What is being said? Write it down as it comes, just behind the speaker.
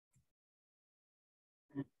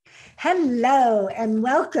Hello, and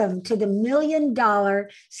welcome to the Million Dollar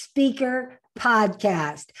Speaker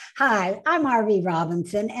Podcast. Hi, I'm Arvee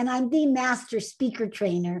Robinson, and I'm the Master Speaker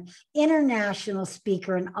Trainer, international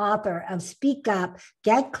speaker, and author of Speak Up,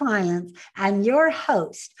 Get Clients, and your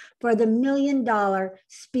host for the Million Dollar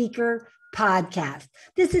Speaker Podcast.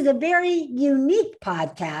 This is a very unique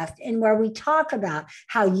podcast in where we talk about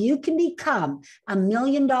how you can become a $1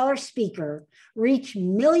 million speaker, reach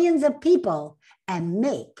millions of people, and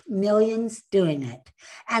make millions doing it.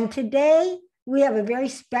 And today we have a very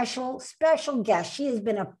special guest. She has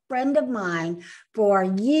been a friend of mine for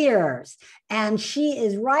years, and she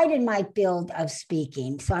is right in my field of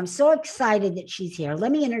speaking. So I'm so excited that she's here.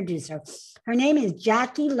 Let me introduce her. Her name is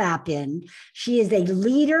Jackie Lapin. She is a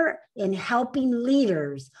leader in helping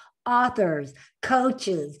leaders, authors,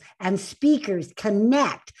 coaches, and speakers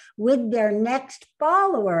connect with their next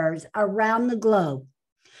followers around the globe.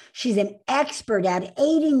 She's an expert at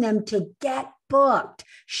aiding them to get booked.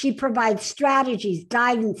 She provides strategies,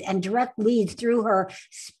 guidance, and direct leads through her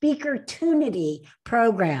SpeakerTunity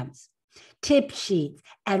programs, tip sheets,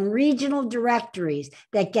 and regional directories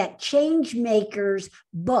that get changemakers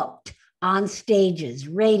booked on stages,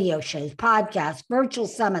 radio shows, podcasts, virtual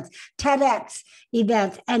summits, TEDx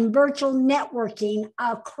events, and virtual networking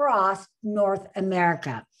across North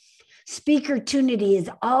America. SpeakerTunity is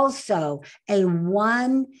also a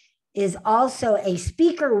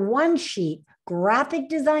speaker one sheet graphic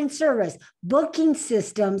design service, booking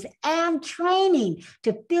systems, and training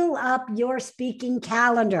to fill up your speaking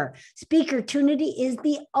calendar. SpeakerTunity is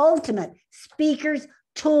the ultimate speaker's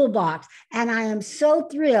toolbox, and I am so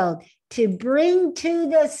thrilled to bring to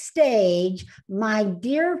the stage my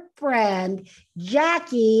dear friend,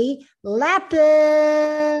 Jackie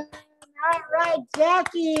Lapin. All right,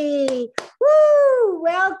 Jackie. Woo!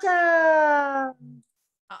 Welcome.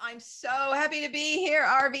 I'm so happy to be here,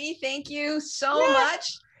 Arvee. Thank you so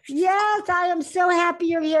much. Yes, I am so happy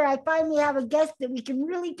you're here. I finally have a guest that we can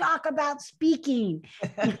really talk about speaking.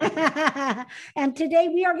 And today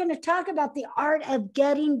we are going to talk about the art of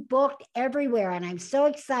getting booked everywhere. And I'm so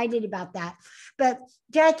excited about that. But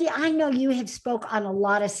Jackie, I know you have spoke on a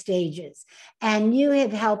lot of stages and you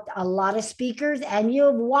have helped a lot of speakers and you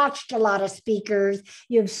have watched a lot of speakers.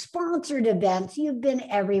 You've sponsored events. You've been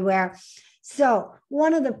everywhere. So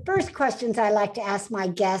one of the first questions I like to ask my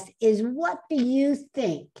guests is, what do you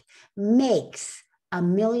think makes a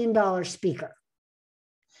 $1 million speaker?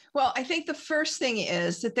 Well, I think the first thing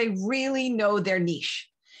is that they really know their niche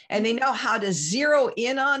and they know how to zero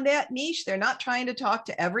in on that niche. They're not trying to talk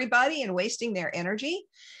to everybody and wasting their energy.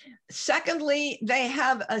 Secondly, they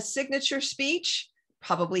have a signature speech,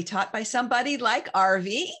 probably taught by somebody like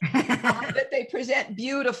Arvee, that they present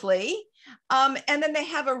beautifully. And then they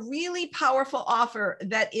have a really powerful offer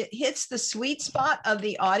that it hits the sweet spot of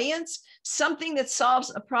the audience, something that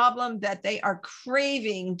solves a problem that they are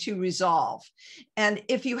craving to resolve. And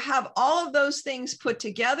if you have all of those things put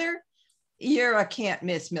together, you're a can't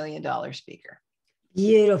miss $1 million speaker.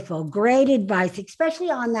 Beautiful. Great advice,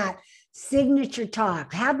 especially on that signature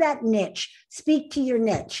talk. Have that niche. Speak to your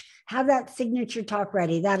niche. Have that signature talk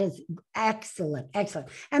ready. That is excellent. Excellent.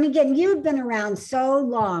 And again, you've been around so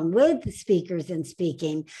long with the speakers and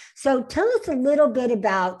speaking. So tell us a little bit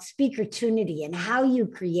about SpeakerTunity and how you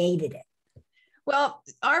created it. Well,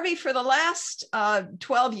 Arvee, for the last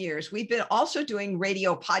 12 years, we've been also doing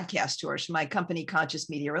radio podcast tours for my company, Conscious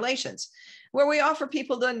Media Relations, where we offer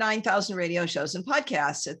people the 9,000 radio shows and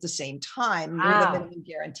podcasts at the same time with a minimum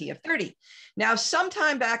guarantee of 30. Now,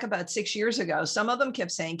 sometime back about 6 years ago, some of them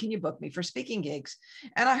kept saying, can you book me for speaking gigs?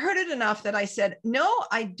 And I heard it enough that I said, no,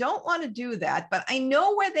 I don't want to do that, but I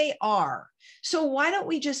know where they are. So why don't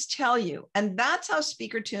we just tell you? And that's how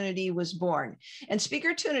SpeakerTunity was born. And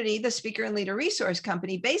SpeakerTunity, the Speaker and Leader Resource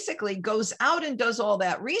Company, basically goes out and does all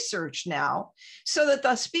that research now so that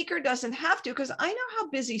the speaker doesn't have to, because I know how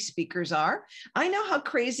busy speakers are. I know how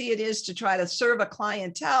crazy it is to try to serve a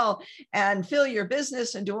clientele and fill your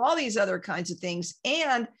business and do all these other kinds of things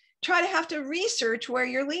and try to have to research where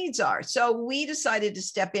your leads are. So we decided to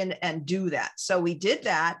step in and do that. So we did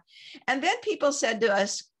that. And then people said to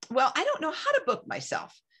us, well, I don't know how to book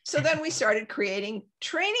myself. So then we started creating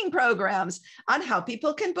training programs on how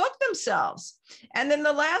people can book themselves. And then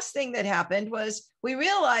the last thing that happened was we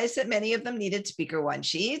realized that many of them needed speaker one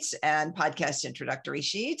sheets and podcast introductory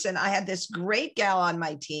sheets. And I had this great gal on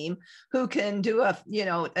my team who can do a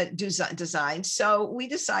design. So we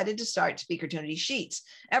decided to start SpeakerTunity sheets.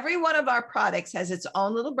 Every one of our products has its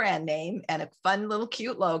own little brand name and a fun little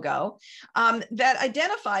cute logo that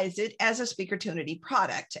identifies it as a SpeakerTunity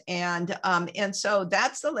product. And so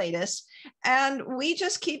that's the latest. And we we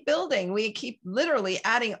just keep building. We keep literally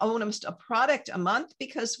adding almost a product a month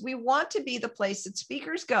because we want to be the place that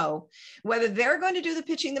speakers go, whether they're going to do the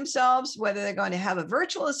pitching themselves, whether they're going to have a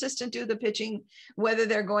virtual assistant do the pitching, whether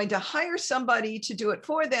they're going to hire somebody to do it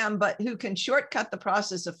for them, but who can shortcut the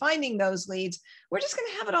process of finding those leads. We're just going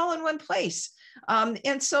to have it all in one place.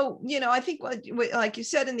 And so, I think like you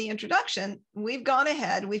said in the introduction, we've gone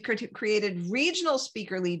ahead, we've created regional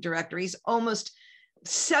speaker lead directories, almost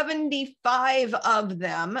 75 of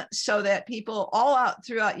them, so that people all out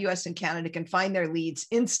throughout US and Canada can find their leads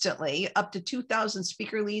instantly, up to 2,000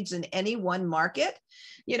 speaker leads in any one market.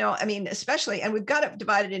 Especially, and we've got it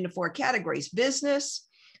divided into 4 categories: business,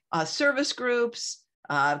 service groups,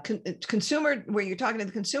 consumer, where you're talking to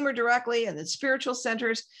the consumer directly, and then spiritual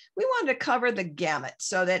centers. We wanted to cover the gamut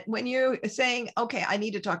so that when you're saying, okay, I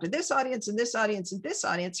need to talk to this audience and this audience and this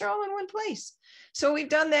audience, they're all in one place. So we've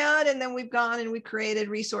done that. And then we've gone and we created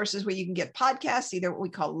resources where you can get podcasts, either what we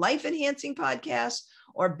call life enhancing podcasts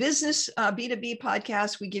or business B2B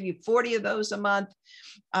podcasts. We give you 40 of those a month.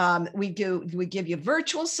 We give you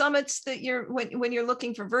virtual summits that when you're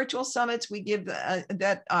looking for virtual summits, we give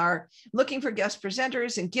that are looking for guest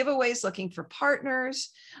presenters and giveaways, looking for partners.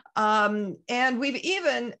 And we've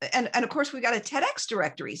even, and of course, we got a TEDx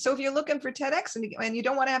directory. So if you're looking for TEDx and you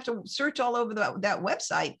don't want to have to search all over that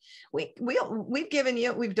website,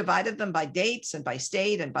 we've divided them by dates and by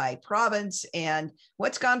state and by province and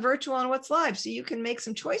what's gone virtual and what's live. So you can make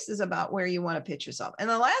some choices about where you want to pitch yourself. And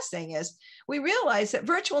the last thing is, we realized that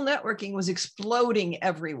virtual networking was exploding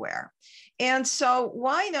everywhere. And so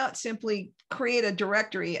why not simply create a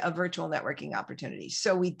directory of virtual networking opportunities?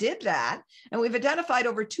 So we did that, and we've identified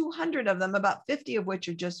over 200 of them, about 50 of which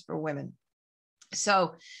are just for women.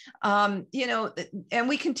 So, and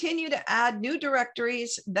we continue to add new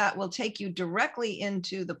directories that will take you directly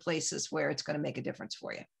into the places where it's going to make a difference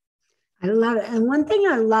for you. I love it. And one thing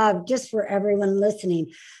I love, just for everyone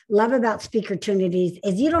listening, love about SpeakerTunities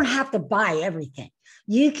is you don't have to buy everything.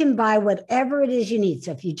 You can buy whatever it is you need.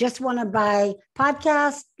 So if you just want to buy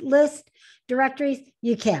podcast list directories,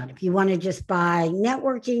 you can. If you want to just buy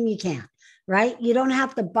networking, you can, right? You don't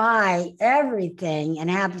have to buy everything and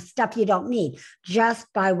have stuff you don't need. Just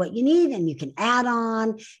buy what you need and you can add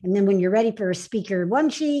on. And then when you're ready for a speaker one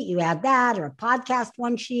sheet, you add that, or a podcast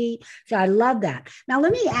one sheet. So I love that. Now,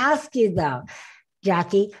 let me ask you though,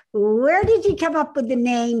 Jackie, where did you come up with the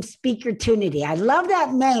name SpeakerTunity? I love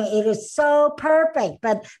that name. It is so perfect,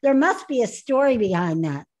 but there must be a story behind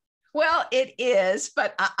that. Well, it is,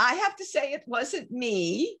 but I have to say it wasn't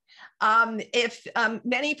me. If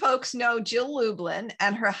many folks know Jill Lublin,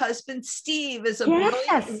 and her husband Steve is a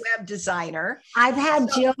brilliant web designer. I've had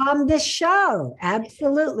Jill on this show.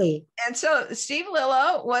 Absolutely. And so Steve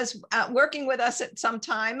Lillo was working with us at some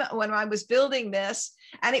time when I was building this,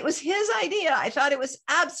 and it was his idea. I thought it was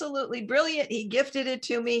absolutely brilliant. He gifted it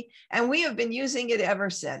to me, and we have been using it ever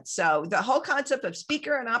since. So the whole concept of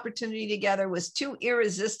speaker and opportunity together was too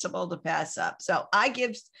irresistible to pass up. So I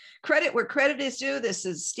give credit where credit is due. This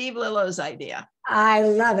is Steve Lillo's idea. I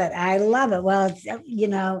love it. I love it. Well,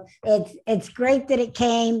 it's great that it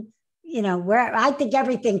came, where I think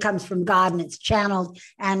everything comes from God and it's channeled,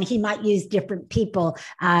 and he might use different people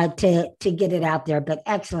to get it out there, but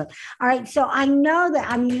excellent. All right. So I know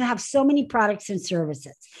that, you have so many products and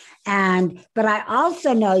services, but I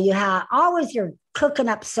also know you're cooking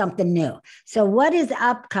up something new. So what is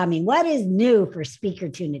upcoming? What is new for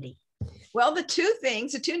SpeakerTunity? Well, the two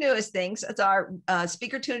newest things, it's our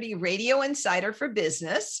SpeakerTunity Radio Insider for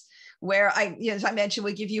Business, where as I mentioned,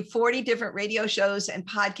 we give you 40 different radio shows and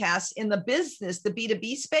podcasts in the business, the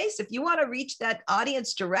B2B space. If you want to reach that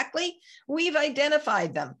audience directly, we've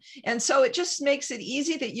identified them. And so it just makes it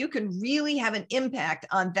easy that you can really have an impact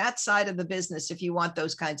on that side of the business if you want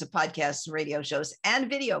those kinds of podcasts and radio shows and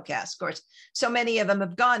video casts. Of course, so many of them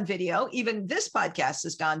have gone video. Even this podcast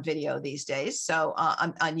has gone video these days, so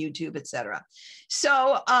on YouTube, et cetera.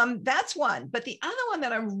 So that's one. But the other one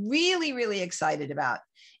that I'm really, really excited about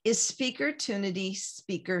is SpeakerTunity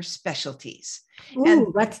Speaker Specialties. Ooh, and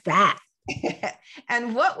what's that?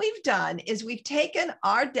 And what we've done is we've taken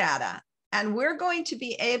our data, and we're going to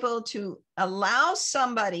be able to allow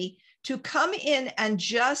somebody to come in and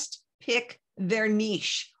just pick their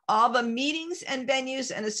niche, all the meetings and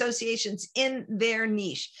venues and associations in their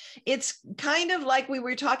niche. It's kind of like we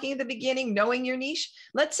were talking at the beginning, knowing your niche.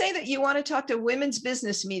 Let's say that you want to talk to women's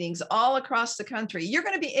business meetings all across the country. You're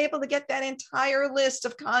going to be able to get that entire list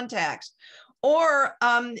of contacts. Or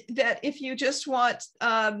that if you just want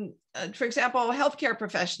for example, healthcare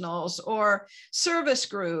professionals or service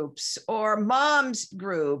groups or moms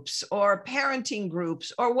groups or parenting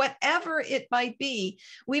groups or whatever it might be.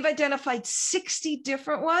 We've identified 60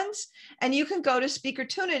 different ones, and you can go to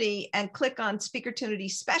SpeakerTunity and click on SpeakerTunity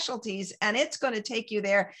specialties, and it's going to take you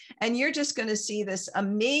there, and you're just going to see this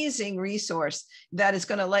amazing resource that is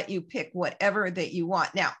going to let you pick whatever that you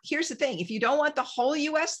want. Now, here's the thing. If you don't want the whole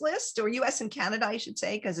US list, or US and Canada, I should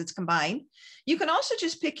say, because it's combined, you can also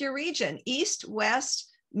just pick your region, East,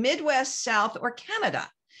 West, Midwest, South, or Canada.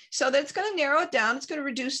 So that's going to narrow it down. It's going to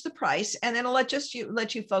reduce the price, and then it'll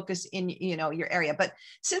let you focus in, your area. But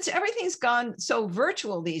since everything's gone so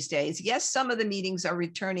virtual these days, yes, some of the meetings are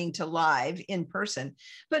returning to live in person,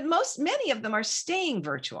 but many of them are staying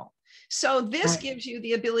virtual. So this gives you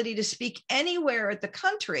the ability to speak anywhere at the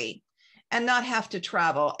country and not have to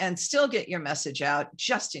travel and still get your message out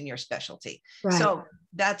just in your specialty. Right. So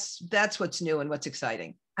that's what's new and what's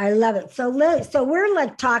exciting. I love it. So we're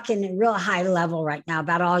like talking at real high level right now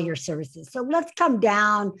about all your services. So let's come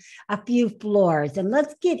down a few floors and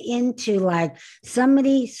let's get into like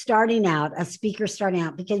somebody starting out, a speaker starting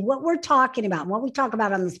out, because what we're talking about, and what we talk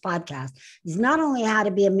about on this podcast is not only how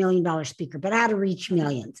to be $1 million speaker, but how to reach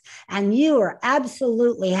millions. And you are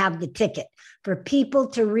absolutely have the ticket for people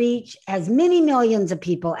to reach as many millions of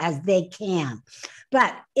people as they can.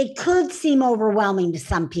 But it could seem overwhelming to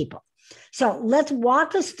some people. So let's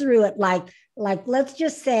walk us through it. Like let's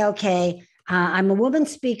just say, okay, I'm a woman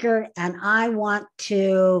speaker and I want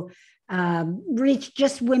to reach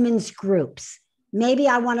just women's groups. Maybe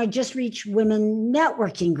I want to just reach women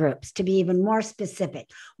networking groups, to be even more specific.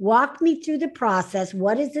 Walk me through the process.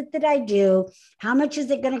 What is it that I do? How much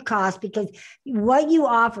is it going to cost? Because what you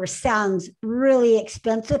offer sounds really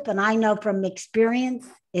expensive. And I know from experience,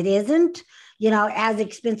 it isn't. As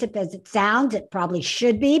expensive as it sounds, it probably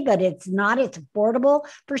should be, but it's not. It's affordable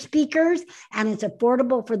for speakers, and it's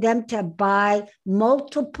affordable for them to buy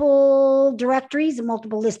multiple directories and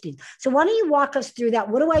multiple listings. So why don't you walk us through that?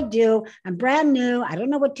 What do I do? I'm brand new. I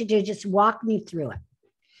don't know what to do. Just walk me through it.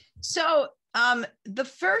 So the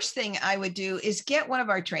first thing I would do is get one of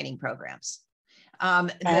our training programs.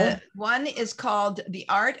 The one is called The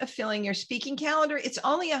Art of Filling Your Speaking Calendar. It's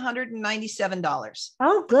only $197.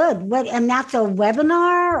 Oh, good. What? And that's a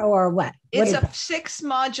webinar or what? It's a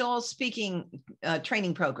 6-module speaking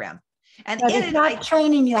training program. And but it's not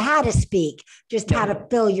training you how to speak, just how to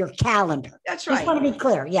fill your calendar. That's right. Just want to be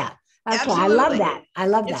clear. Yeah. Okay. Absolutely. I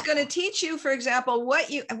love that. It's going to teach you, for example, what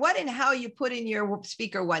and how you put in your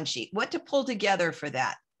speaker one sheet, what to pull together for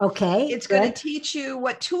that. Okay. It's going to teach you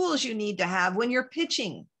what tools you need to have when you're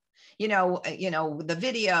pitching, the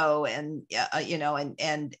video and,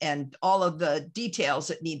 and all of the details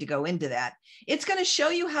that need to go into that. It's going to show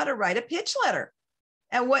you how to write a pitch letter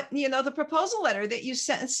and what, the proposal letter that you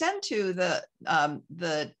send to the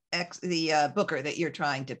booker that you're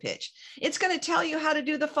trying to pitch. It's going to tell you how to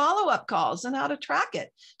do the follow-up calls and how to track it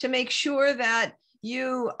to make sure that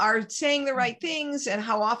you are saying the right things and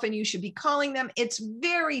how often you should be calling them. It's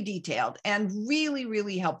very detailed and really,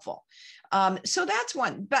 really helpful. So that's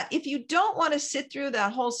one. But if you don't want to sit through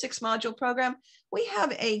that whole 6-module program, we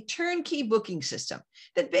have a turnkey booking system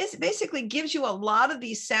that basically gives you a lot of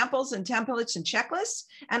these samples and templates and checklists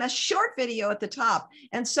and a short video at the top.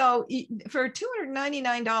 And so for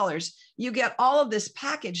 $299, you get all of this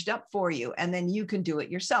packaged up for you, and then you can do it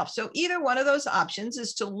yourself. So either one of those options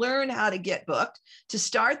is to learn how to get booked, to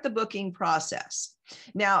start the booking process.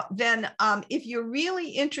 Now, then if you're really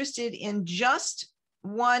interested in just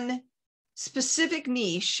one specific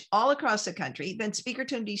niche all across the country, then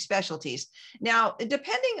SpeakerTunity specialties. Now,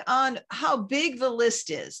 depending on how big the list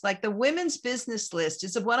is, like the women's business list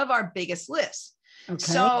is one of our biggest lists. Okay.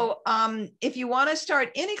 So if you want to start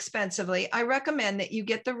inexpensively, I recommend that you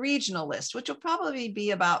get the regional list, which will probably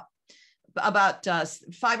be about $500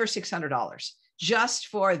 or $600 just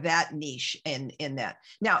for that niche in that.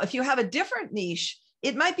 Now, if you have a different niche,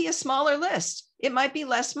 it might be a smaller list. It might be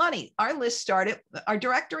less money. Our list our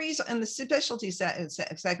directories and the specialty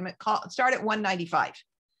segment start at $195,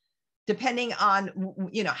 depending on,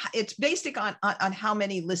 it's basic on how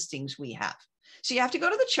many listings we have. So you have to go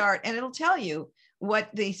to the chart and it'll tell you what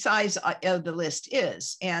the size of the list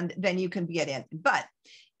is, and then you can get in. But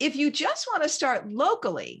if you just want to start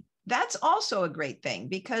locally, that's also a great thing,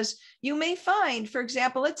 because you may find, for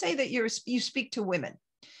example, let's say that you speak to women.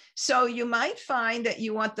 So you might find that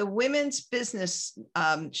you want the women's business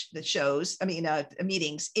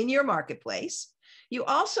meetings in your marketplace. You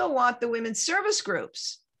also want the women's service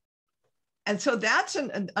groups. And so that's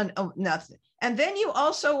nothing. And then you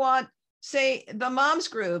also want, say, the moms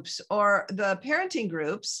groups or the parenting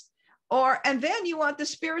groups And then you want the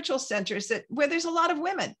spiritual centers where there's a lot of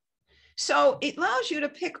women. So it allows you to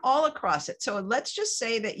pick all across it. So let's just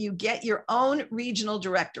say that you get your own regional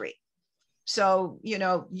directory. So,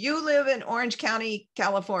 you live in Orange County,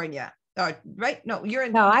 California, right? No, you're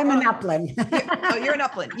in. No, I'm in Upland. You're in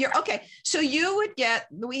Upland. You're okay. So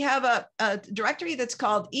we have a directory that's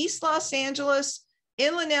called East Los Angeles,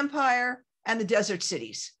 Inland Empire, and the Desert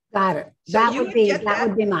Cities. Got it. So that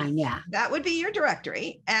would be mine. Yeah. That would be your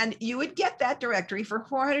directory. And you would get that directory for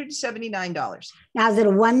 $479. Now, is it a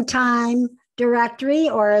one-time directory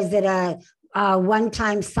or is it a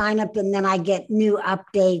one-time sign up and then I get new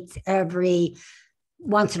updates every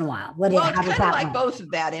once in a while? It's kind of like both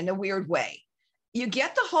of that in a weird way. You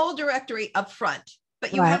get the whole directory up front,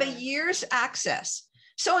 but you have a year's access.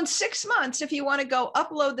 So in 6 months, if you want to go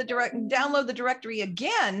download the directory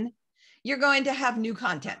again, you're going to have new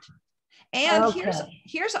content. And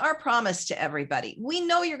here's our promise to everybody. We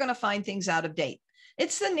know you're going to find things out of date.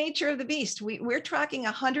 It's the nature of the beast. We're tracking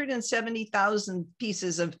 170,000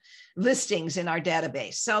 pieces of listings in our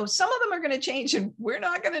database. So some of them are going to change and we're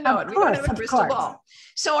not going to know it. We don't have a crystal ball.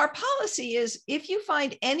 So our policy is if you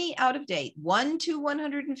find any out of date, 1 to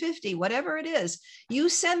 150, whatever it is, you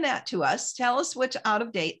send that to us, tell us what's out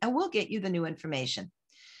of date, and we'll get you the new information.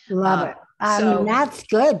 Love it. So that's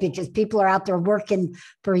good because people are out there working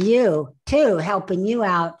for you too, helping you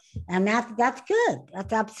out. And that's good.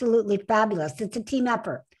 That's absolutely fabulous. It's a team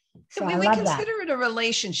effort. So we consider it a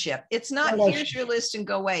relationship. It's not here's your list and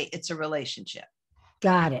go away. It's a relationship.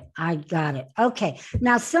 Got it. I got it. Okay.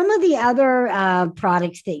 Now, some of the other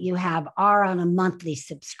products that you have are on a monthly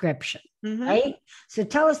subscription, right? So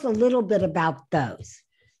tell us a little bit about those.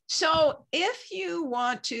 So if you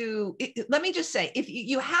want to, let me just say, if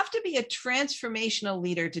you have to be a transformational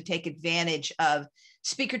leader to take advantage of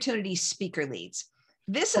SpeakerTunity speaker leads.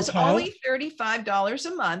 This is only $35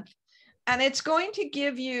 a month, and it's going to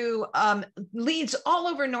give you leads all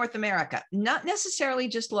over North America, not necessarily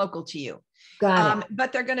just local to you.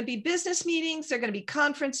 But they're going to be business meetings, they're going to be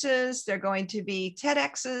conferences, they're going to be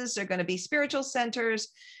TEDx's, they're going to be spiritual centers,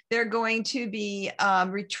 they're going to be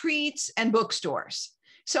retreats and bookstores.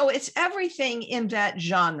 So it's everything in that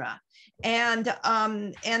genre. And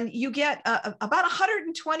you get about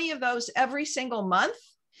 120 of those every single month.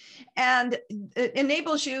 And it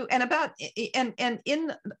enables you and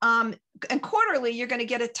quarterly, you're going to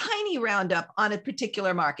get a tiny roundup on a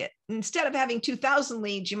particular market. Instead of having 2,000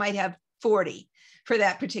 leads, you might have 40 for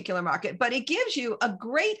that particular market, but it gives you a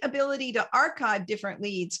great ability to archive different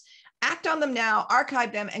leads, act on them now,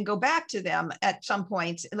 archive them, and go back to them at some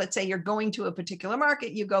point. Let's say you're going to a particular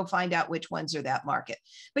market, you go find out which ones are that market.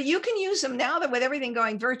 But you can use them now that with everything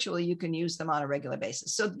going virtually, you can use them on a regular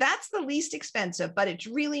basis. So that's the least expensive, but it's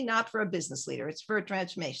really not for a business leader. It's for a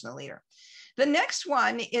transformational leader. The next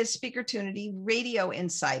one is SpeakerTunity Radio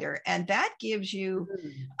Insider, and that gives you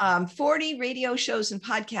 40 radio shows and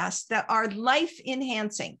podcasts that are life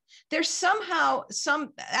enhancing. There's somehow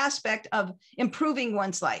some aspect of improving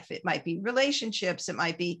one's life. It might be relationships. It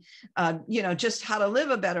might be, just how to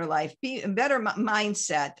live a better life, be a better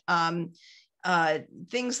mindset.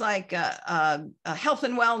 Things like health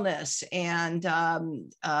and wellness and,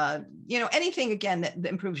 anything again that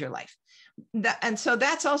improves your life. And so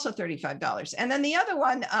that's also $35. And then the other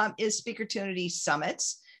one is SpeakerTunity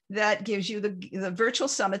Summits. That gives you the virtual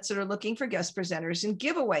summits that are looking for guest presenters and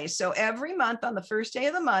giveaways. So every month on the first day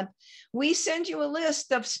of the month, we send you a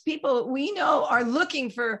list of people we know are looking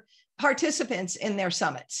for participants in their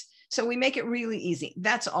summits. So we make it really easy.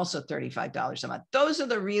 That's also $35 a month. Those are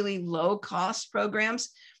the really low cost programs.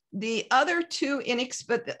 The other two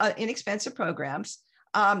inexpensive programs,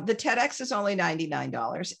 the TEDx is only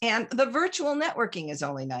 $99 and the virtual networking is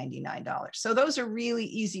only $99. So those are really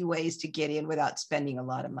easy ways to get in without spending a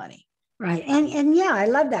lot of money. Right. And yeah, I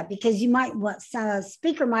love that because you might want, a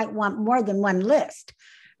speaker might want more than one list,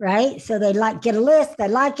 right? So they get a list, they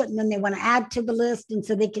like it, and then they want to add to the list. And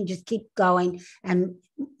so they can just keep going and,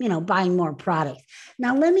 buying more products.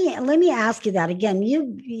 Now, let me ask you that again. You're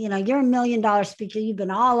a $1 million speaker. You've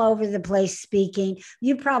been all over the place speaking.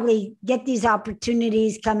 You probably get these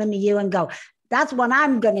opportunities coming to you and go, that's what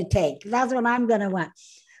I'm going to take. That's what I'm going to want.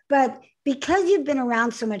 But because you've been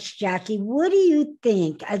around so much, Jackie, what do you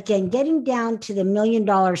think, again, getting down to the $1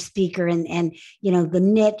 million speaker and the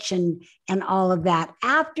niche and all of that,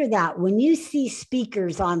 after that, when you see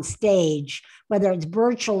speakers on stage, whether it's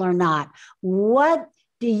virtual or not, what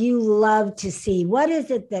do you love to see? What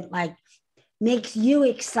is it that makes you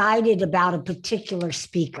excited about a particular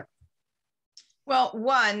speaker? Well,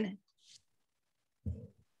 one,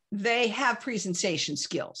 they have presentation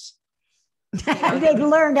skills. They've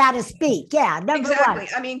learned how to speak. Yeah, number exactly. one.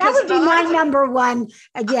 I mean, that would be my number one.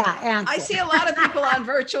 Answer. I see a lot of people on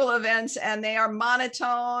virtual events, and they are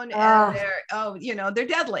monotone, and they're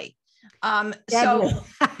deadly. Deadly.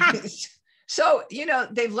 So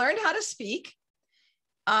they've learned how to speak.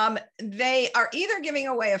 They are either giving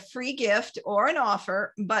away a free gift or an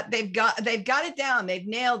offer, but they've got it down. They've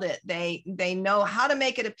nailed it. They know how to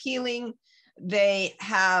make it appealing. They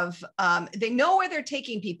know where they're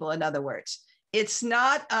taking people. In other words, it's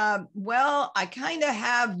not, I kind of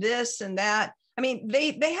have this and that. I mean,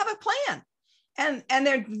 they have a plan, and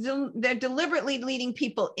they're deliberately leading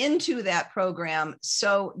people into that program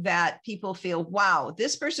so that people feel, wow,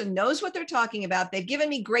 this person knows what they're talking about. They've given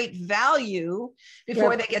me great value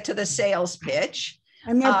before they get to the sales pitch.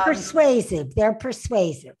 And they're persuasive. They're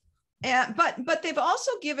persuasive. But they've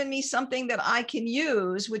also given me something that I can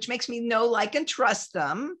use, which makes me know, like, and trust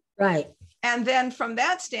them. Right. And then from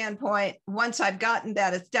that standpoint, once I've gotten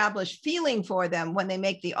that established feeling for them, when they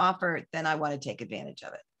make the offer, then I want to take advantage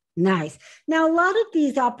of it. Nice. Now, a lot of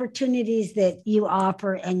these opportunities that you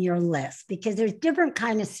offer in your list, because there's different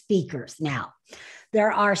kind of speakers now.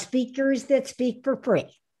 There are speakers that speak for free.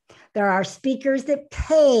 There are speakers that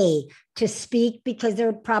pay to speak because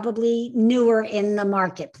they're probably newer in the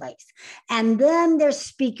marketplace. And then there's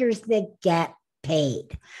speakers that get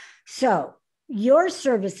paid. So your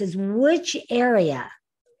services, which area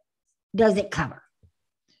does it cover?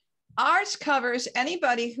 Ours covers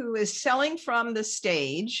anybody who is selling from the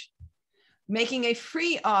stage, making a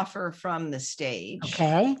free offer from the stage.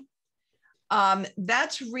 Okay.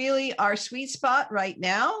 That's really our sweet spot right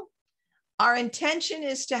now. Our intention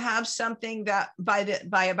is to have something that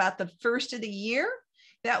by about the first of the year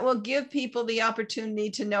that will give people the opportunity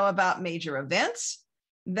to know about major events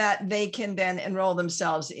that they can then enroll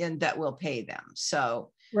themselves in that will pay them. So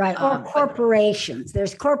right. Or corporations.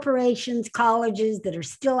 There's corporations, colleges that are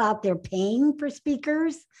still out there paying for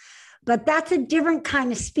speakers, but that's a different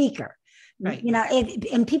kind of speaker. Right.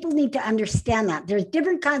 And people need to understand that there's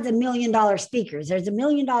different kinds of $1 million speakers. There's a $1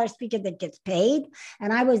 million speaker that gets paid.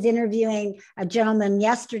 And I was interviewing a gentleman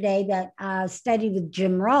yesterday that studied with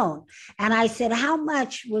Jim Rohn. And I said, how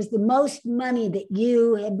much was the most money that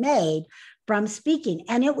you had made from speaking?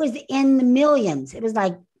 And it was in the millions. It was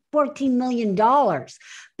like $14 million,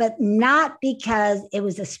 but not because it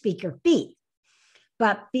was a speaker fee,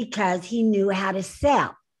 but because he knew how to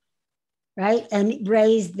sell. Right. And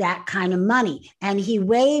raised that kind of money. And he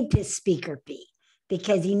waived his speaker fee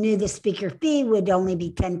because he knew the speaker fee would only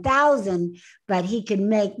be $10,000, but he could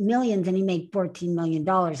make millions, and he made $14 million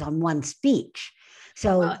on one speech.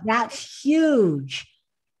 So that's huge.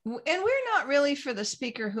 And we're not really for the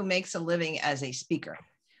speaker who makes a living as a speaker.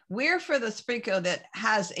 We're for the speaker that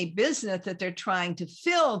has a business that they're trying to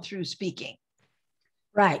fill through speaking.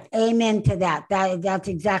 Right. Amen to that. That's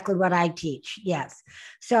exactly what I teach. Yes.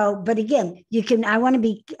 So, but again, I want to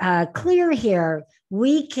be clear here.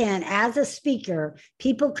 We can, as a speaker,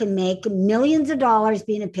 people can make millions of dollars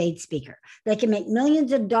being a paid speaker. They can make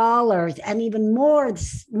millions of dollars and even more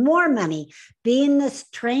money being this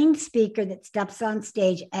trained speaker that steps on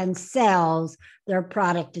stage and sells their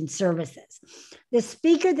product and services. The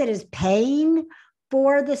speaker that is paying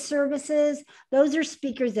for the services, those are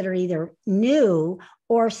speakers that are either new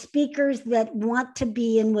or speakers that want to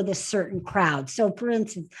be in with a certain crowd. So for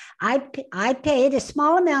instance, I paid a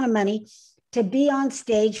small amount of money to be on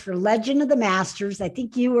stage for Legend of the Masters. I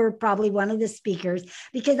think you were probably one of the speakers,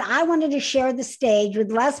 because I wanted to share the stage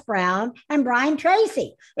with Les Brown and Brian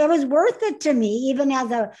Tracy. It was worth it to me, even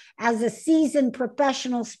as a seasoned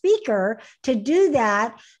professional speaker, to do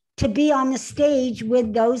that, to be on the stage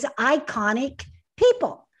with those iconic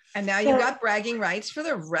people. And now you've got bragging rights for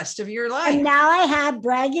the rest of your life. And now I have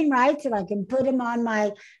bragging rights, and I can put them on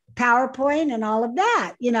my PowerPoint and all of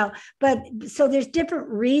that, but so there's different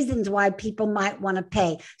reasons why people might want to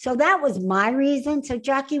pay. So that was my reason. So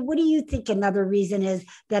Jackie, what do you think another reason is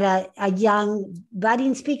that a young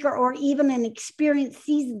budding speaker, or even an experienced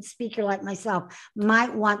seasoned speaker like myself,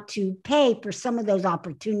 might want to pay for some of those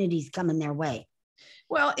opportunities coming their way?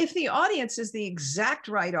 Well, if the audience is the exact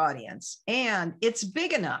right audience and it's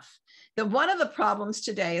big enough, one of the problems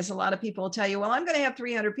today is a lot of people will tell you, well, I'm going to have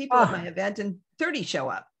 300 people at my event and 30 show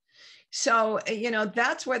up. So,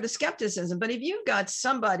 that's where the skepticism. But if you've got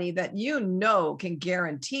somebody that can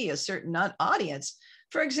guarantee a certain audience,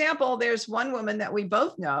 for example, there's one woman that we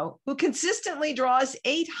both know who consistently draws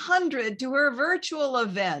 800 to her virtual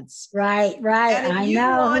events. Right. And if you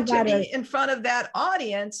want to be in front of that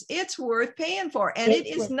audience, it's worth paying for. And it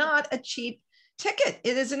is not a cheap ticket.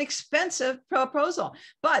 It is an expensive proposal,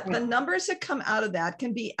 but the numbers that come out of that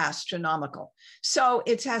can be astronomical. So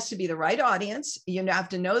it has to be the right audience. You have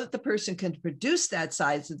to know that the person can produce that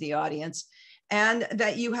size of the audience, and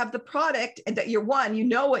that you have the product, and that you're you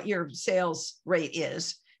know what your sales rate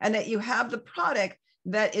is, and that you have the product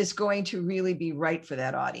that is going to really be right for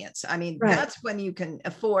that audience. I mean, that's when you can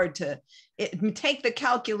afford to take the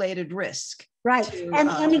calculated risk. Right.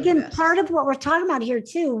 And again, invest. Part of what we're talking about here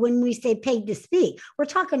too, when we say paid to speak, we're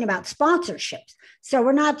talking about sponsorships. So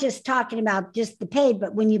we're not just talking about just the paid,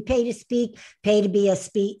 but when you pay to speak, pay to be a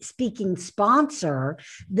speaking sponsor,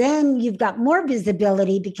 then you've got more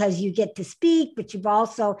visibility because you get to speak, but you've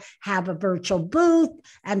also have a virtual booth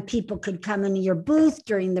and people could come into your booth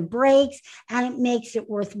during the breaks, and it makes it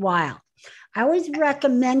worthwhile. I always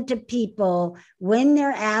recommend to people when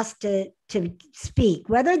they're asked to speak,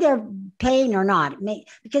 whether they're paying or not,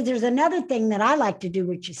 because there's another thing that I like to do,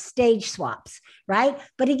 which is stage swaps, right?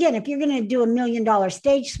 But again, if you're going to do $1 million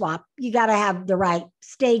stage swap, you got to have the right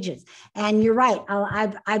stages. And you're right.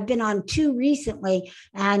 I've been on 2 recently,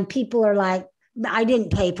 and people are like, I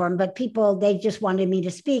didn't pay for them, but people, they just wanted me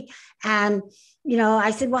to speak. And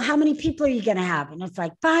I said, well, how many people are you going to have? And it's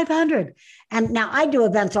like 500. And now I do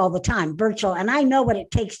events all the time, virtual, and I know what it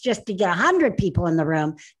takes just to get 100 people in the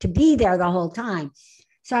room to be there the whole time.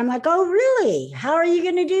 So I'm like, oh, really? How are you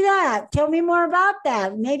going to do that? Tell me more about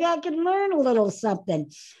that. Maybe I can learn a little something.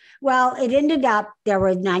 Well, it ended up there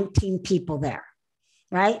were 19 people there,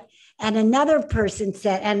 right? And another person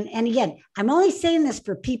said, and again, I'm only saying this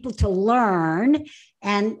for people to learn.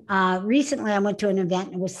 And recently I went to an event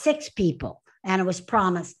and it was 6 people. And it was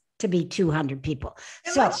promised to be 200 people.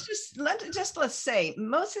 And so let's say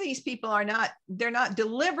most of these people they're not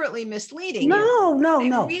deliberately misleading. No.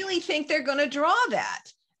 They really think they're going to draw that.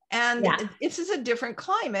 And this is a different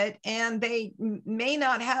climate, and they may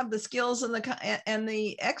not have the skills and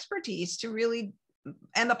the expertise to really,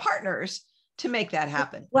 and the partners to make that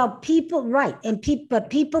happen. Well, people, right.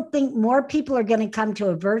 But people think more people are going to come to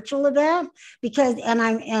a virtual event because,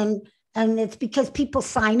 and it's because people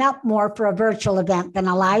sign up more for a virtual event than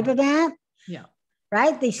a live event. Yeah.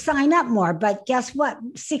 Right? They sign up more, but guess what?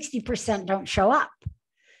 60% don't show up.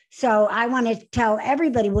 So I want to tell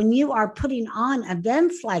everybody, when you are putting on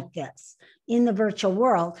events like this in the virtual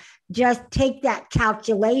world, just take that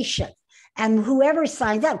calculation, and whoever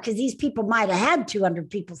signs up, because these people might have had 200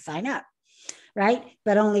 people sign up, right?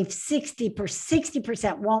 But only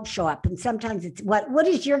 60% won't show up. And sometimes it's what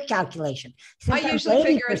is your calculation? Sometimes I usually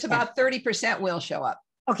figure it's about 30% will show up.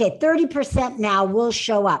 Okay, 30% now will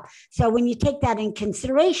show up. So when you take that in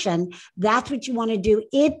consideration, that's what you want to do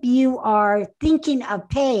if you are thinking of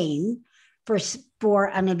paying for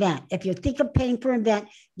an event. If you think of paying for an event,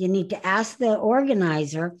 you need to ask the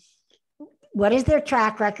organizer, what is their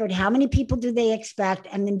track record? How many people do they expect?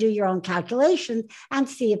 And then do your own calculations and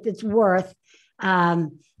see if it's worth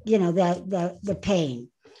the pain.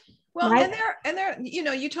 Well, right? and there,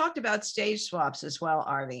 you talked about stage swaps as well,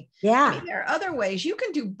 Arvee. Yeah. I mean, there are other ways you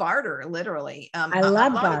can do barter, literally. I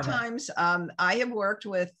love barter. A lot of times I have worked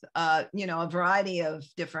with, a variety of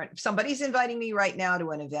different, somebody's inviting me right now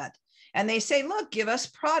to an event, and they say, look, give us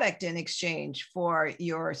product in exchange for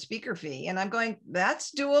your speaker fee. And I'm going,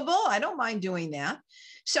 that's doable. I don't mind doing that.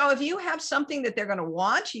 So if you have something that they're going to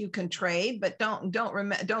want, you can trade, but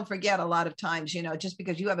don't forget, a lot of times, just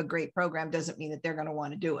because you have a great program doesn't mean that they're going to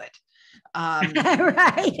want to do it.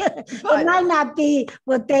 Right. It might not be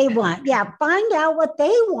what they want. Yeah. Find out what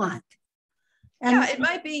they want. And it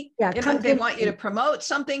might be, they want you to promote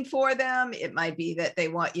something for them. It might be that they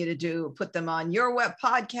want you to put them on your web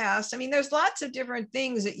podcast. I mean, there's lots of different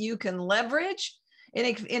things that you can leverage in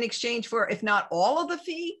exchange for, if not all of the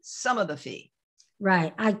fee, some of the fee.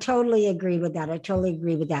 Right. I totally agree with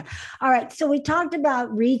that. All right. So we talked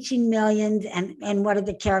about reaching millions and what are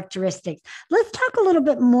the characteristics. Let's talk a little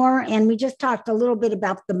bit more. And we just talked a little bit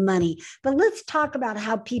about the money, but let's talk about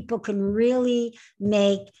how people can really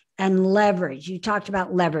make and leverage. You talked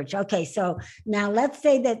about leverage. Okay. So now let's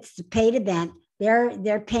say that's a paid event.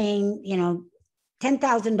 They're paying,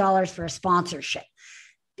 $10,000 for a sponsorship.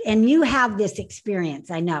 And you have this experience,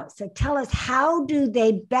 I know. So tell us, how do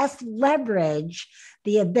they best leverage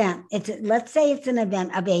the event? Let's say it's an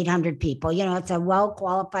event of 800 people. It's a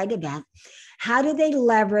well-qualified event. How do they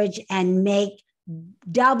leverage and make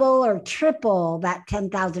double or triple that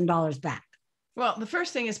 $10,000 back? Well, the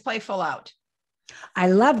first thing is play full out. I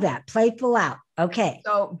love that. Play full out. Okay.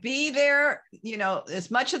 So be there, as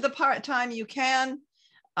much of the time you can.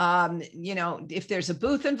 If there's a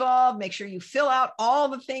booth involved, make sure you fill out all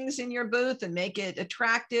the things in your booth and make it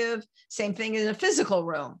attractive. Same thing in a physical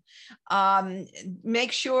room.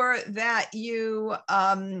 Make sure that you,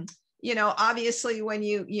 obviously when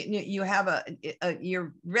you have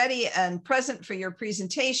you're ready and present for your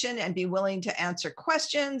presentation, and be willing to answer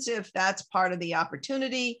questions if that's part of the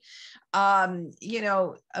opportunity.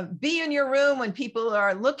 Be in your room when people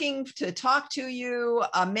are looking to talk to you.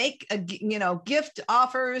 Make gift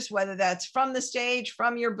offers, whether that's from the stage,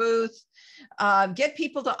 from your booth. Get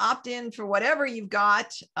people to opt in for whatever you've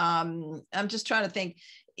got. I'm just trying to think,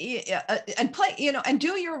 and play, and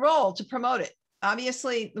do your role to promote it.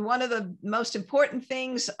 Obviously, one of the most important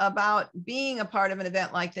things about being a part of an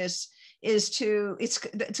event like this is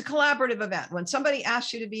it's a collaborative event. When somebody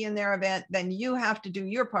asks you to be in their event, then you have to do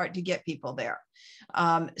your part to get people there.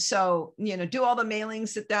 So do all the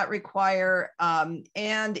mailings that require.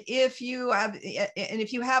 And if you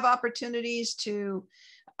have opportunities to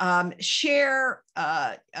share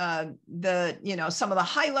some of the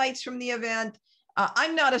highlights from the event.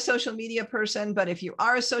 I'm not a social media person, but if you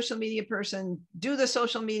are a social media person, do the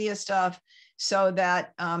social media stuff so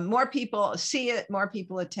that more people see it, more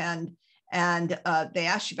people attend, and they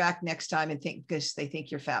ask you back next time because they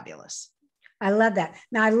think you're fabulous. I love that.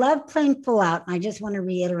 Now, I love playing full out. And I just want to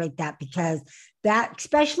reiterate that, because that,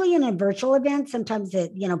 especially in a virtual event, sometimes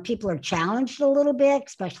people are challenged a little bit,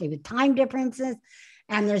 especially with time differences.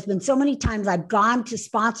 And there's been so many times I've gone to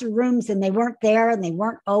sponsor rooms and they weren't there and they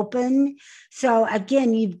weren't open. So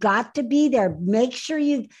again, you've got to be there. Make sure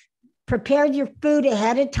you've prepared your food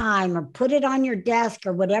ahead of time or put it on your desk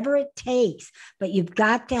or whatever it takes. But you've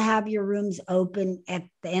got to have your rooms open and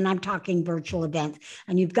I'm talking virtual events.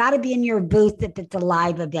 And you've got to be in your booth if it's a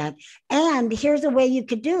live event. And here's a way you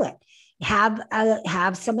could do it.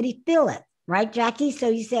 Have somebody fill it. Right, Jackie? So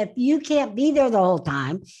you said if you can't be there the whole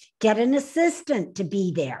time, get an assistant to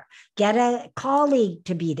be there, get a colleague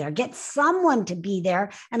to be there, get someone to be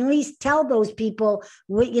there, and at least tell those people,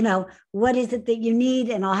 what is it that you need,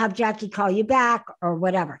 and I'll have Jackie call you back or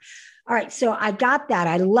whatever. All right, so I got that.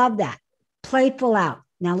 I love that. Playful out.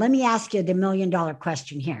 Now, let me ask you the $1 million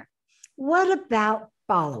question here. What about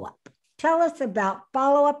follow-up? Tell us about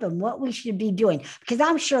follow-up and what we should be doing, because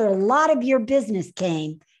I'm sure a lot of your business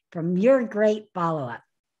came from your great follow-up.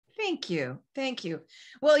 Thank you. Thank you.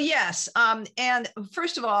 Well, yes. And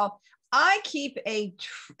first of all, I keep a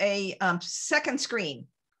second screen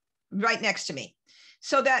right next to me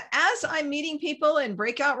so that as I'm meeting people in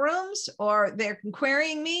breakout rooms or they're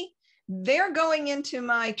querying me, they're going into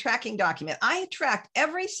my tracking document. I track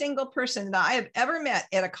every single person that I have ever met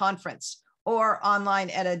at a conference or online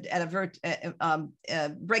at a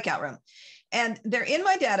breakout room. And they're in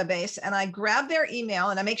my database, and I grab their email,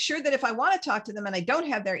 and I make sure that if I want to talk to them and I don't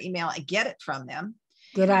have their email, I get it from them.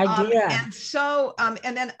 Good idea. And so,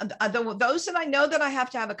 and then those that I know that I have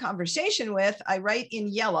to have a conversation with, I write in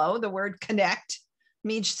yellow the word connect,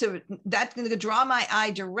 that's going to draw my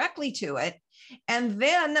eye directly to it. And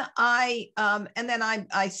then I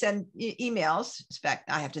send emails. In fact,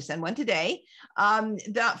 I have to send one today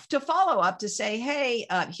to follow up to say, hey,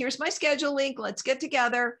 here's my schedule link. Let's get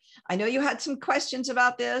together. I know you had some questions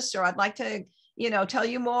about this, or I'd like to, tell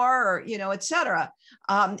you more, or, et cetera.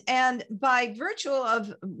 And by virtue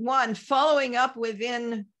of one, following up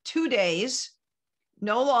within 2 days,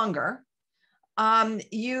 no longer,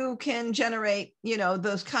 you can generate,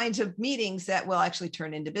 those kinds of meetings that will actually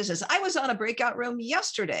turn into business. I was on a breakout room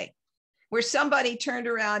yesterday where somebody turned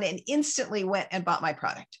around and instantly went and bought my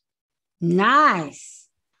product. Nice.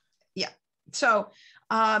 Yeah. So,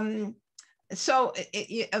 so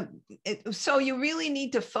you really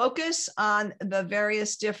need to focus on the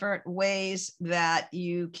various different ways that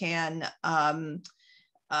you can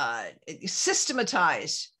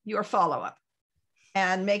systematize your follow-up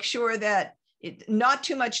and make sure that not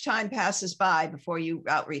too much time passes by before you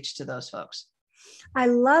outreach to those folks. I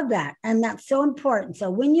love that. And that's so important.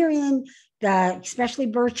 So when you're in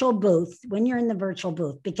especially virtual booth, when you're in the virtual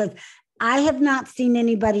booth, because I have not seen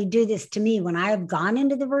anybody do this to me when I have gone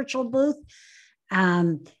into the virtual booth.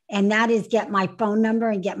 And that is get my phone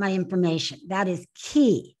number and get my information. That is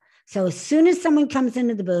key. So as soon as someone comes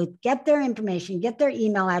into the booth, get their information, get their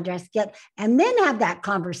email address, and then have that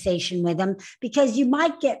conversation with them, because you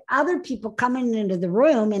might get other people coming into the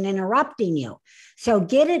room and interrupting you. So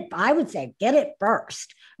I would say get it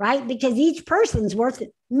first, right? Because each person's worth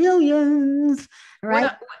millions,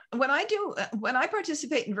 right? When I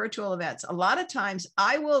participate in virtual events, a lot of times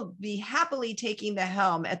I will be happily taking the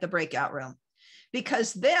helm at the breakout room,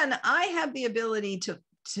 because then I have the ability to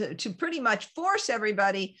pretty much force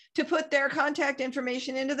everybody to put their contact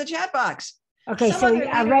information into the chat box. Okay, Some so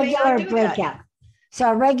other a leader may not regular do that. breakout. So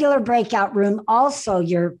a regular breakout room. Also,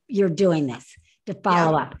 you're doing this to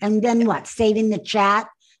follow up, and then what? Saving the chat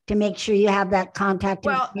to make sure you have that contact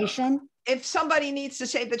information. If somebody needs to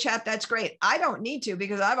save the chat, that's great. I don't need to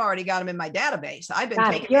because I've already got them in my database. I've been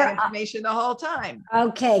taking that information the whole time.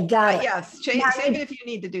 Okay, got it. Yes, save it if you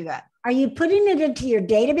need to do that. Are you putting it into your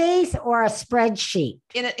database or a spreadsheet?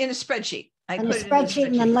 In a spreadsheet. In a spreadsheet,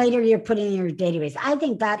 and then later you're putting in your database. I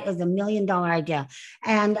think that is $1 million idea.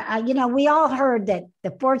 And, we all heard that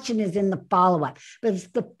the fortune is in the follow-up, but it's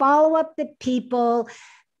the follow-up that people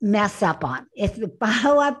mess up on. It's the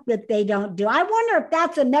follow-up that they don't do. I wonder if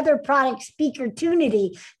that's another product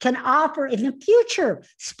SpeakerTunity can offer in the future,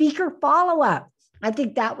 speaker follow-up. I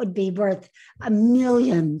think that would be worth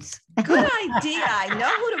millions. Good idea. I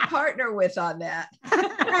know who to partner with on that.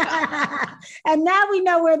 And now we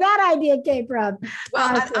know where that idea came from.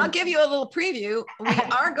 Well, awesome. I'll give you a little preview. We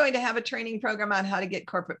are going to have a training program on how to get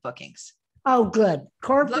corporate bookings. Oh, good.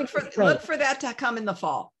 Corporate. Look for that to come in the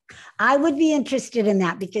fall. I would be interested in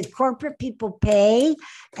that because corporate people pay,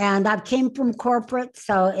 and I came from corporate,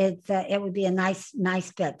 so it would be a nice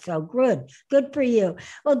fit. So good for you.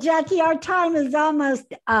 Well, Jackie, our time is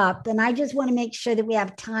almost up, and I just want to make sure that we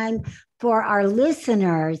have time for our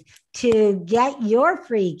listeners to get your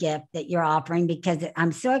free gift that you're offering, because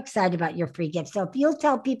I'm so excited about your free gift. So if you'll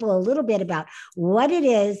tell people a little bit about what it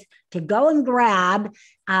is to go and grab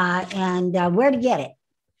and where to get it.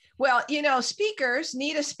 Well, speakers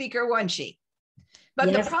need a speaker one sheet.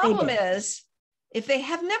 But the problem is, if they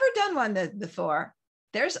have never done one before,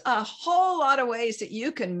 there's a whole lot of ways that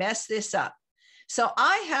you can mess this up. So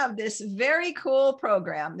I have this very cool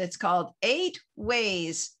program that's called 8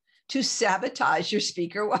 Ways to Sabotage Your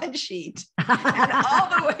Speaker One Sheet. And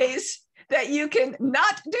all the ways that you can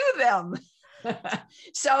not do them.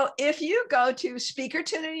 So if you go to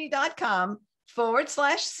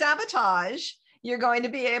SpeakerTunity.com/sabotage, you're going to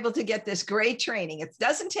be able to get this great training. It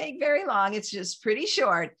doesn't take very long. It's just pretty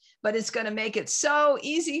short, but it's going to make it so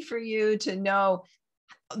easy for you to know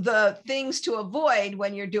the things to avoid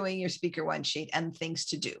when you're doing your speaker one sheet and things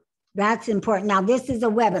to do. That's important. Now, this is a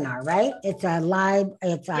webinar, right? It's a live,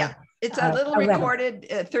 it's a little recorded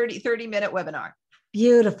 30-minute webinar.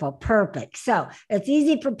 Beautiful. Perfect. So it's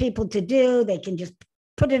easy for people to do. They can just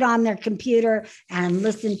put it on their computer and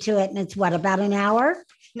listen to it. And it's what, about an hour?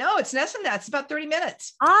 No, it's less than that. It's about 30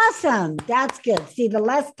 minutes. Awesome. That's good. See, the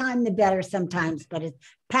less time, the better sometimes, but it's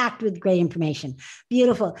packed with great information.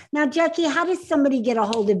 Beautiful. Now, Jackie, how does somebody get a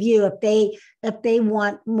hold of you if they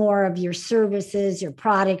want more of your services, your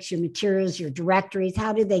products, your materials, your directories?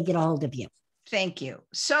 How do they get a hold of you? Thank you.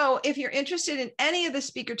 So if you're interested in any of the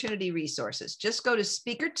SpeakerTunity resources, just go to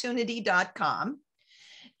SpeakerTunity.com.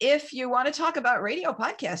 If you want to talk about radio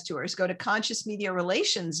podcast tours, go to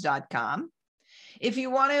ConsciousMediaRelations.com. If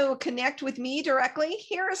you want to connect with me directly,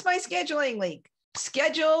 here is my scheduling link,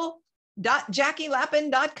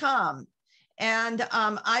 schedule.jackielapin.com. And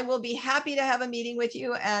I will be happy to have a meeting with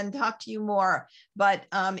you and talk to you more. But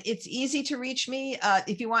it's easy to reach me.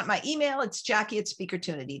 If you want my email, it's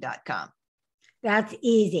jackie@speakertunity.com. That's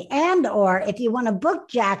easy. And or if you want to book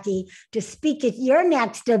Jackie to speak at your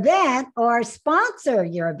next event or sponsor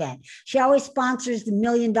your event. She always sponsors the $1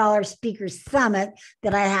 Million Speakers Summit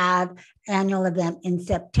that I have, annual event in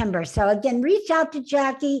September. So again, reach out to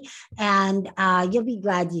Jackie and you'll be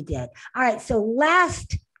glad you did. All right. So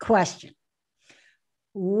last question.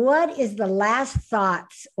 What is the last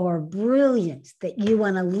thoughts or brilliance that you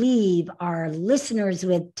want to leave our listeners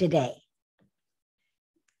with today?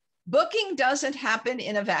 Booking doesn't happen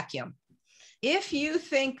in a vacuum. If you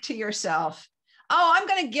think to yourself, oh, I'm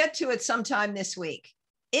going to get to it sometime this week,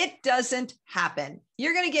 it doesn't happen.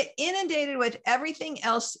 You're going to get inundated with everything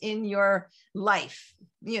else in your life,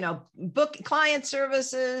 book, client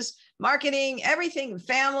services, marketing, everything,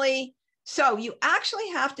 family. So you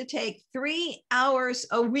actually have to take 3 hours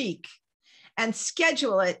a week and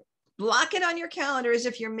schedule it, block it on your calendar as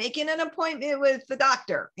if you're making an appointment with the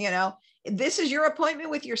doctor. This is your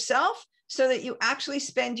appointment with yourself so that you actually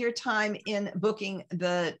spend your time in booking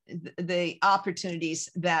the opportunities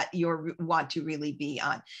that you want to really be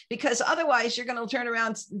on. Because otherwise you're going to turn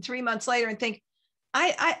around 3 months later and think,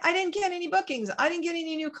 I didn't get any bookings. I didn't get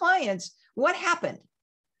any new clients. What happened?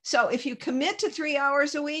 So if you commit to 3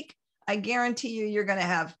 hours a week, I guarantee you're going to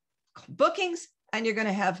have bookings and you're going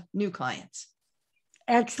to have new clients.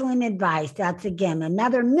 Excellent advice. That's, again,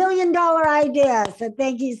 another $1 million idea. So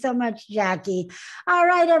thank you so much, Jackie. All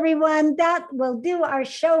right, everyone, that will do our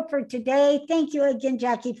show for today. Thank you again,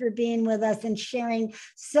 Jackie, for being with us and sharing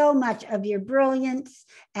so much of your brilliance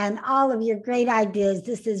and all of your great ideas.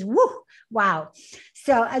 This is, wow.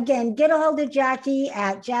 So again, get a hold of Jackie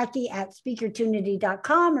at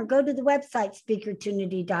speakertunity.com or go to the website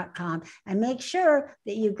speakertunity.com and make sure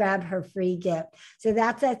that you grab her free gift. So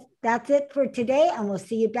that's it for today, and we'll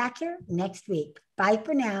see you back here next week. Bye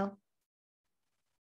for now.